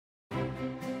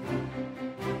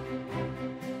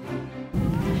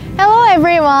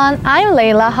everyone, I'm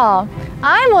Layla Ho.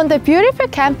 I'm on the beautiful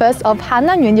campus of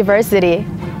Hannam University.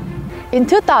 In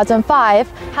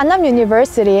 2005, Hannam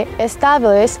University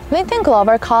established Linton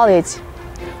Global College,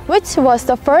 which was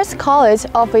the first college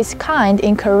of its kind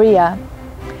in Korea.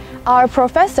 Our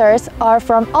professors are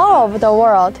from all over the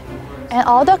world, and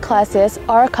all the classes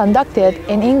are conducted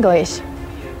in English.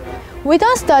 We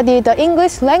don't study the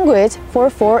English language for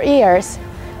 4 years.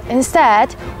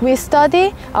 Instead, we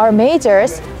study our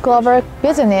majors, global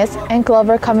business and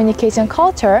global communication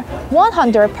culture,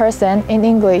 100% in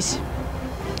English.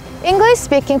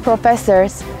 English-speaking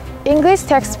professors, English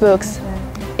textbooks,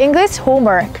 English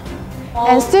homework,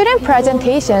 and student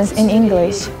presentations in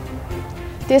English.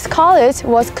 This college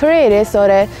was created so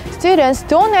that students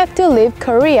don't have to leave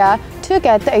Korea to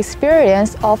get the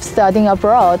experience of studying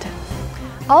abroad.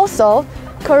 Also,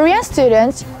 Korean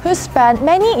students who spent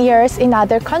many years in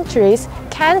other countries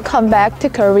can come back to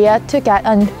Korea to get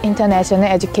an international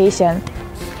education.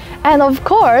 And of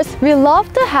course, we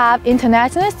love to have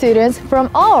international students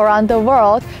from all around the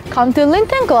world come to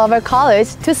Linton Global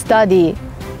College to study.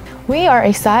 We are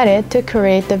excited to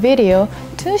create the video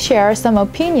to share some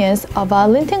opinions about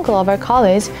Linton Global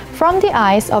College from the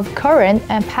eyes of current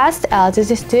and past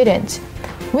LGC students.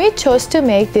 We chose to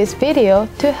make this video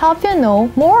to help you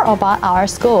know more about our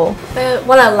school.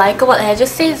 What I like about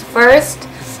LGC is first,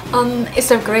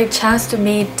 it's a great chance to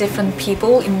meet different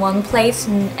people in one place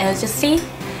in LGC.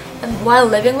 And while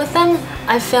living with them,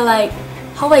 I feel like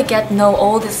how I get to know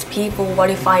all these people, what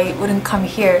if I wouldn't come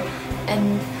here?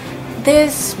 And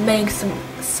this makes a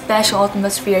special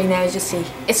atmosphere in LGC.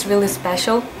 It's really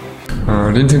special.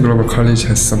 Linton Global College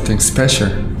has something special.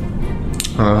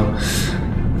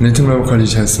 Linton Global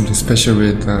College has something special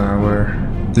with our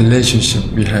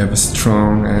relationship. We have a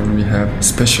strong and we have a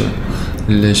special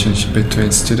relationship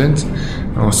between students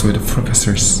and also with the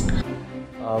professors.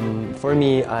 For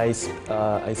me, I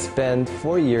spent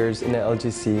 4 years in the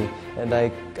LGC, and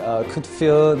I could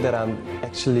feel that I'm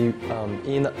actually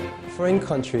in foreign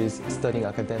countries studying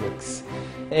academics.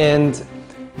 And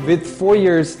with 4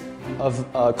 years of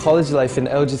college life in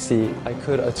LGC, I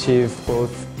could achieve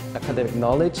both academic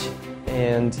knowledge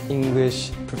and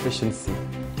English proficiency.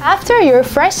 After your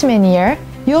freshman year,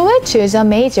 you will choose a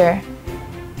major.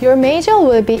 Your major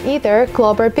will be either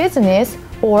global business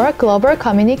or global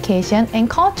communication and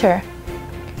culture.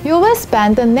 You will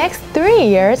spend the next 3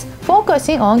 years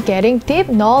focusing on getting deep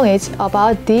knowledge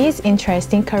about these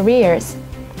interesting careers.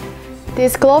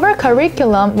 This global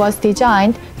curriculum was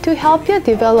designed to help you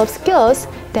develop skills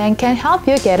that can help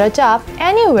you get a job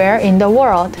anywhere in the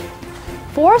world.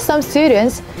 For some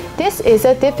students, this is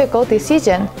a difficult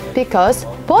decision because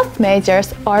both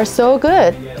majors are so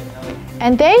good,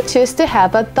 and they choose to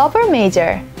have a double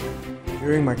major.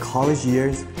 During my college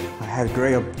years, I had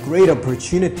a great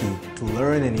opportunity to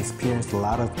learn and experience a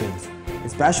lot of things.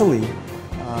 Especially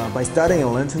by studying at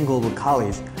Linton Global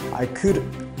College, I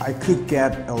could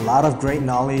get a lot of great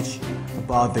knowledge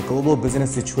about the global business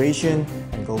situation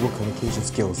and global communication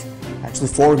skills. Actually,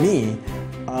 for me,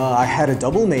 I had a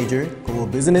double major, global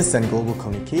business and global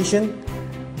communication,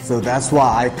 so that's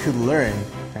why I could learn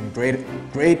and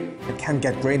can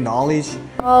get great knowledge.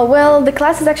 Well, the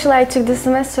classes actually I took this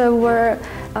semester were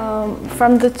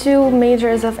from the 2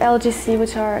 majors of LGC,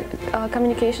 which are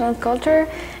communication and culture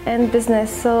and business.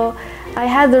 So I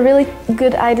had a really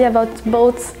good idea about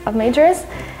both majors,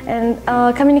 and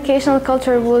communication and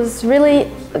culture was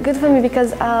really good for me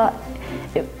because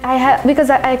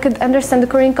I could understand the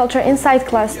Korean culture inside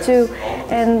class too,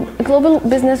 and global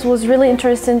business was really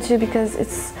interesting too because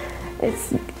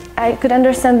I could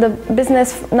understand the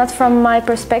business not from my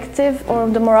perspective or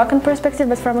the Moroccan perspective,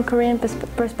 but from a Korean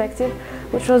perspective,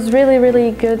 which was really,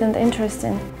 really good and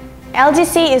interesting.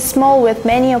 LGC is small with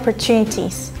many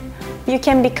opportunities. You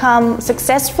can become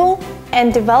successful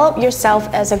and develop yourself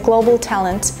as a global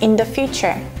talent in the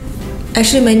future.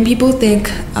 Actually, many people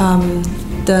think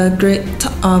the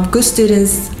good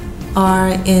students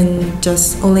are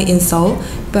only in Seoul,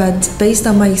 but based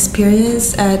on my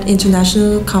experience at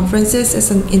international conferences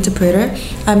as an interpreter,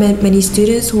 I met many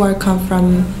students who are come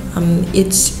from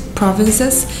each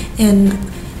provinces, and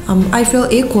I feel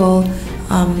equal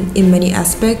in many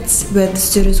aspects with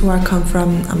students who are come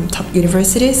from top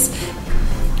universities.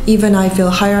 Even I feel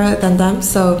higher than them,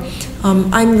 so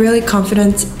I'm really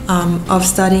confident of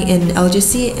studying in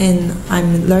LGC, and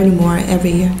I'm learning more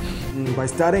every year. By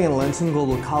studying at Linton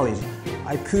Global College,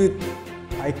 I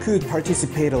could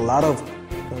participate a lot of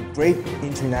great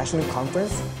international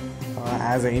conference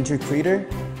as an interpreter.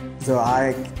 So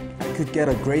I could get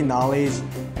a great knowledge,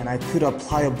 and I could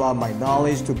apply about my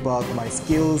knowledge about my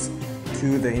skills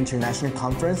to the international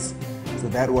conference. So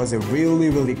that was a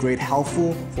really great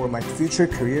helpful for my future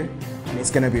career, and it's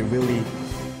gonna be really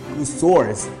good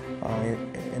source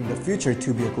in the future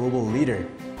to be a global leader.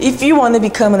 If you want to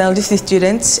become an LGC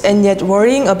student and yet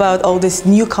worrying about all this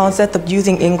new concept of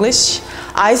using English,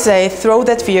 I say throw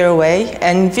that fear away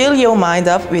and fill your mind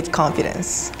up with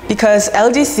confidence. Because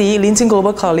LGC, Linton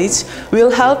Global College, will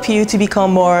help you to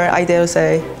become more, I dare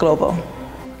say, global.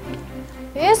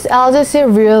 Is LGC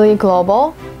really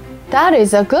global? That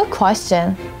is a good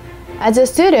question. As a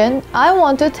student, I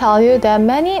want to tell you that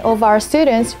many of our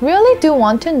students really do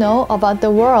want to know about the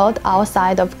world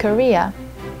outside of Korea.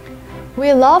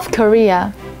 We love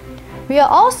Korea. We are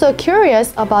also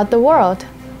curious about the world.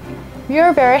 We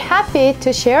are very happy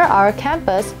to share our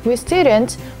campus with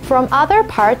students from other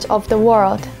parts of the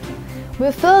world.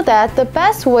 We feel that the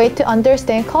best way to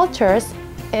understand cultures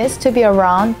is to be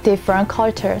around different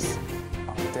cultures.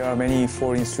 There are many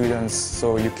foreign students,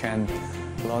 so you can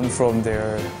learn from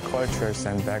their cultures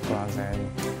and backgrounds, and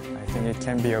I think it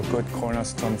can be a good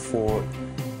cornerstone for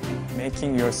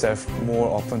making yourself more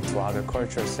open to other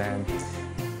cultures and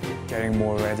getting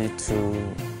more ready to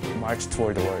march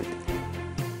toward the world.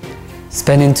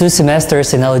 Spending 2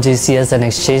 semesters in LGC as an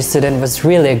exchange student was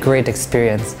really a great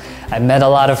experience. I met a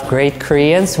lot of great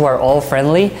Koreans who are all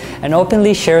friendly and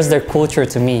openly shares their culture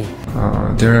to me.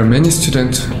 There are many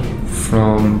students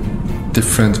from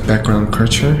different background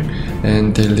culture,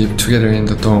 and they live together in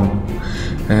the dorm.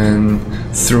 And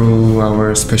through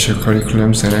our special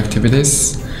curriculums and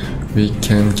activities, we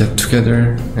can get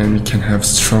together and we can have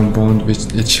strong bond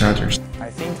with each other. I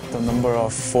think the number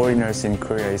of foreigners in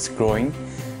Korea is growing,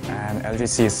 and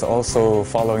LGC is also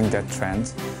following that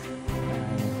trend.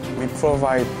 And we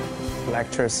provide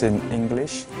lectures in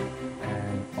English,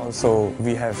 and also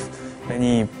we have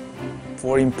many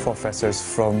foreign professors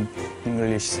from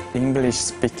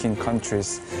English-speaking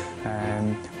countries,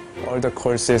 and all the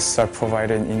courses are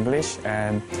provided in English,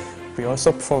 and we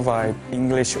also provide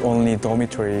English-only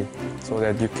dormitory so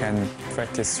that you can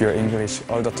practice your English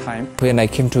all the time. When I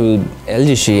came to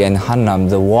LGC and Hannam,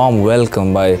 the warm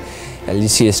welcome by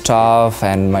LGC staff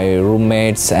and my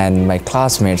roommates and my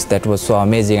classmates, that was so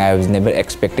amazing. I was never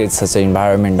expected such an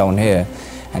environment down here.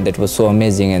 And that was so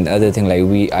amazing. And the other thing,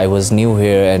 like I was new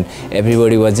here and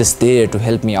everybody was just there to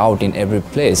help me out in every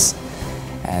place.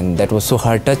 And that was so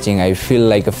heart-touching. I feel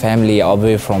like a family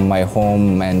away from my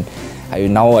home, and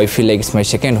now I feel like it's my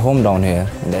second home down here.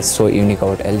 And that's so unique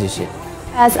about LGC.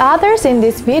 As others in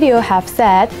this video have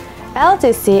said,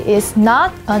 LGC is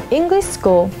not an English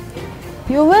school.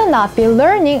 You will not be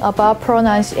learning about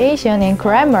pronunciation and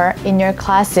grammar in your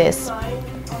classes.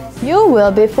 You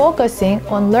will be focusing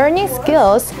on learning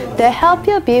skills that help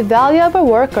you be valuable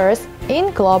workers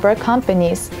in global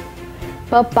companies.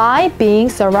 But by being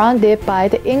surrounded by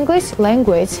the English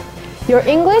language, your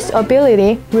English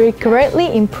ability will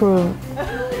greatly improve.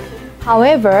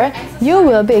 However, you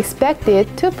will be expected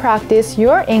to practice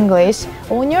your English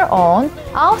on your own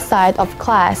outside of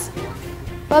class.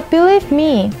 But believe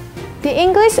me, the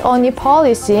English-only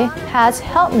policy has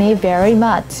helped me very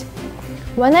much.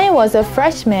 When I was a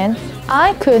freshman,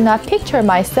 I could not picture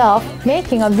myself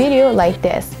making a video like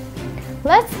this.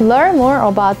 Let's learn more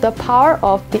about the power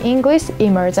of the English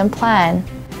Immersion Plan.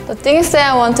 The things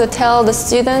that I want to tell the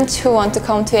students who want to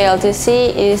come to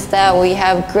LGC is that we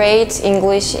have great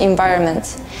English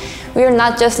environment. We are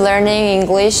not just learning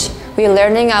English, we're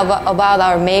learning about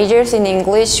our majors in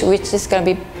English, which is going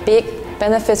to be big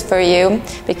benefits for you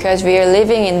because we are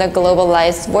living in the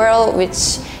globalized world,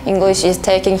 which English is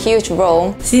taking huge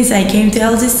role. Since I came to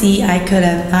LGC, I could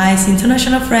have nice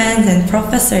international friends and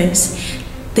professors.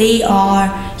 They are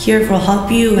here for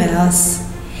help you and us.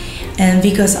 And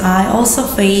because I also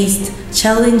faced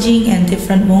challenging and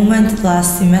different moments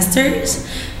last semesters,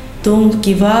 don't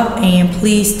give up and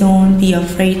please don't be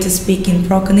afraid to speak in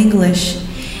broken English.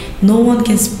 No one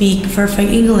can speak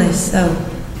perfect English, so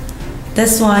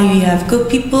that's why we have good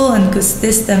people and good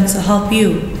systems to help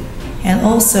you. And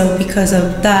also because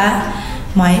of that,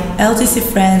 my LGC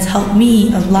friends helped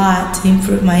me a lot to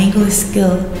improve my English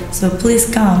skill. So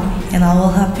please come and I will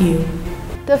help you.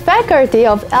 The faculty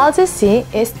of LGC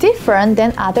is different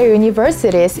than other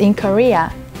universities in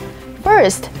Korea.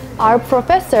 First, our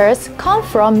professors come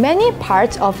from many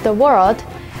parts of the world,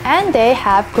 and they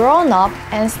have grown up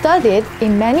and studied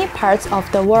in many parts of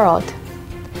the world.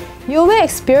 You will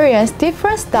experience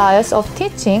different styles of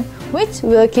teaching, which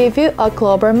will give you a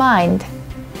global mind.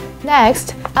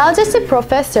 Next, LGC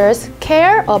professors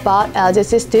care about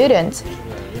LGC students.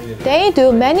 They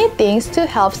do many things to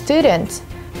help students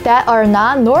that are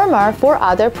not normal for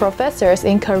other professors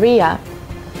in Korea.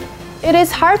 It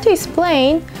is hard to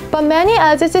explain, but many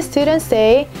LGC students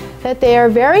say that they are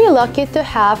very lucky to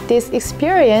have this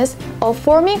experience of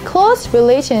forming close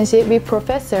relationships with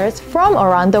professors from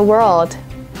around the world.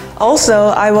 Also,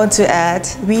 I want to add,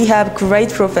 we have great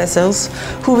professors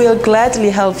who will gladly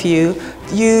help you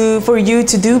for you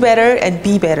to do better and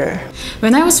be better.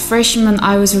 When I was freshman,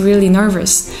 I was really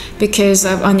nervous because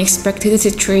of unexpected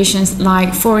situations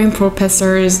like foreign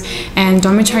professors and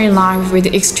dormitory life with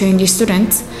exchange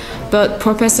students. But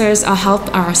professors helped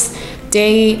us.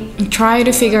 They try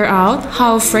to figure out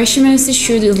how freshmen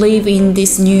should live in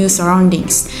these new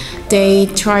surroundings. They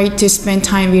try to spend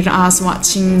time with us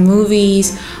watching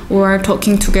movies or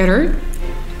talking together.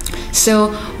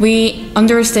 So we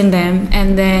understand them,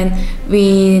 and then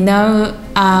we know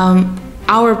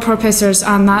our professors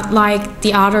are not like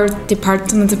the other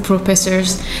department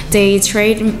professors. They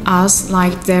treat us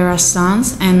like their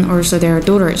sons and also their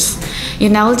daughters.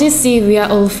 In LGC, we are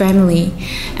all family.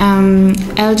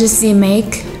 LGC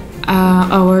make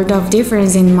a world of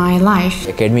difference in my life.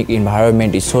 Academic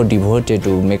environment is so devoted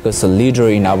to make us a leader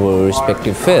in our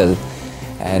respective field,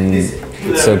 and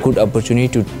it's a good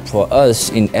opportunity for us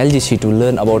in LGC to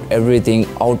learn about everything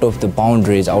out of the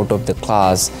boundaries, out of the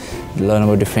class, learn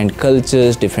about different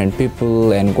cultures, different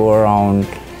people, and go around.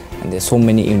 And there's so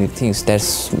many unique things that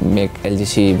make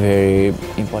LGC a very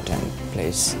important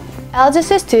place.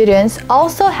 LGC students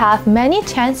also have many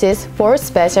chances for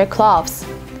special clubs.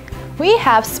 We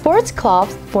have sports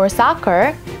clubs for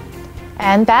soccer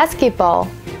and basketball.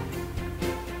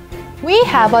 We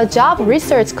have a job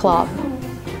research club.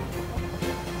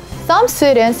 Some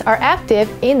students are active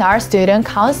in our student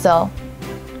council.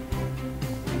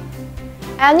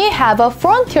 And we have a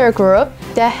frontier group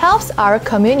that helps our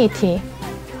community.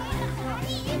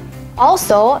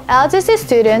 Also, LGC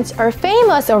students are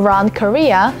famous around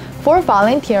Korea for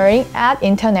volunteering at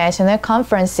international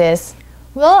conferences.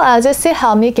 Will LGC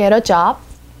help me get a job?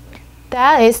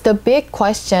 That is the big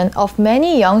question of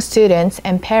many young students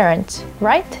and parents,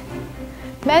 right?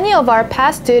 Many of our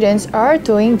past students are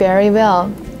doing very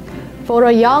well. For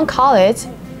a young college,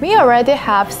 we already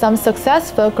have some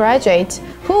successful graduates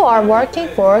who are working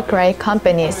for great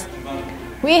companies.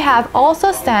 We have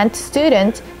also sent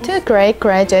students to great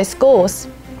graduate schools.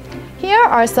 Here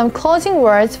are some closing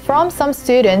words from some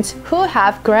students who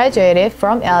have graduated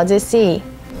from LGC.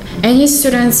 Any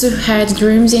students who had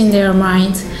dreams in their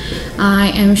mind, I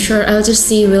am sure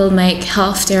LGC will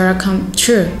help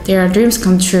their dreams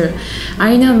come true.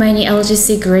 I know many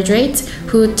LGC graduates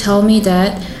who tell me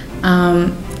that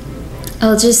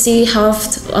LGC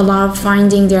helped a lot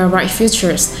finding their right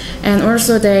futures, and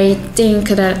also they think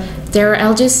that their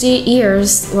LGC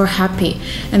years were happy.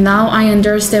 And now I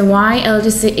understand why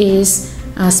LGC is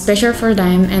special for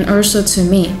them and also to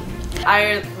me.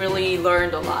 I really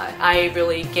learned a lot. I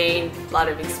really gained a lot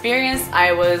of experience.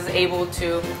 I was able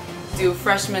to do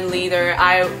freshman leader.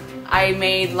 I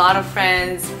made a lot of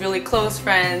friends, really close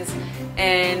friends,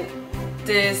 and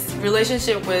this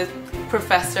relationship with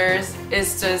professors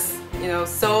is just,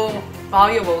 so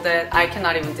valuable that I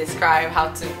cannot even describe how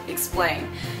to explain.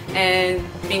 And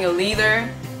being a leader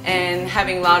and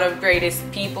having a lot of greatest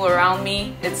people around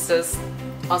me, it's just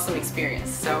awesome experience.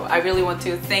 So I really want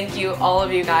to thank you, all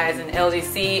of you guys in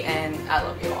LGC, and I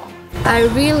love you all. I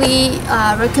really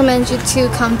recommend you to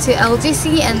come to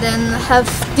LGC and then have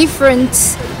different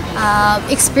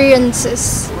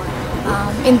experiences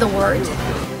in the world.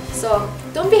 So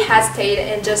don't be hesitant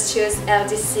and just choose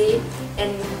LGC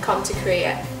and come to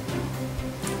Korea.